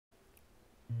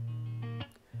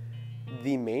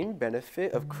The main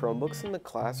benefit of Chromebooks in the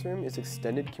classroom is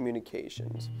extended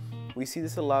communications. We see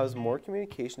this allows more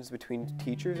communications between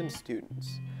teachers and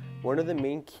students. One of the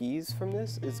main keys from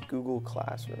this is Google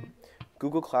Classroom.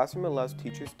 Google Classroom allows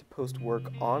teachers to post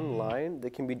work online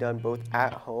that can be done both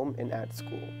at home and at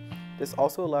school. This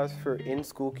also allows for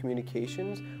in-school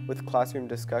communications with classroom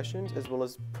discussions as well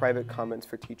as private comments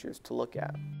for teachers to look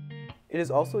at. It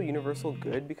is also a universal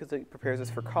good because it prepares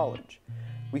us for college.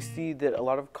 We see that a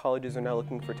lot of colleges are now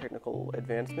looking for technical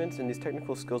advancements, and these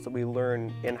technical skills that we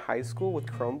learn in high school with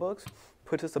Chromebooks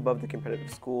puts us above the competitive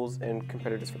schools and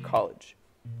competitors for college.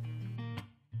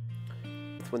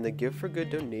 When the Give for Good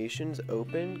donations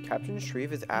open, Captain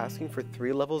Shreve is asking for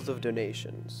 3 levels of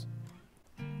donations.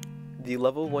 The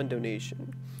Level 1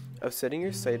 donation of setting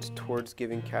your sights towards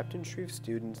giving Captain Shreve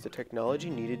students the technology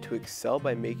needed to excel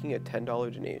by making a $10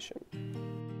 donation.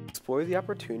 Explore the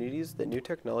opportunities that new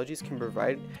technologies can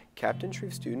provide Captain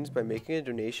Shreve students by making a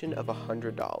donation of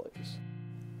 $100.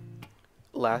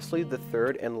 Lastly, the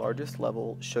third and largest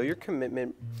level, show your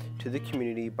commitment to the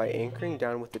community by anchoring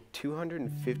down with a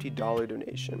 $250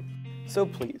 donation. So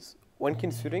please, when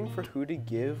considering for who to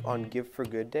give on Give for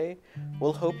Good Day,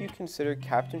 we'll hope you consider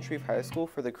Captain Shreve High School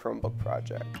for the Chromebook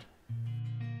project.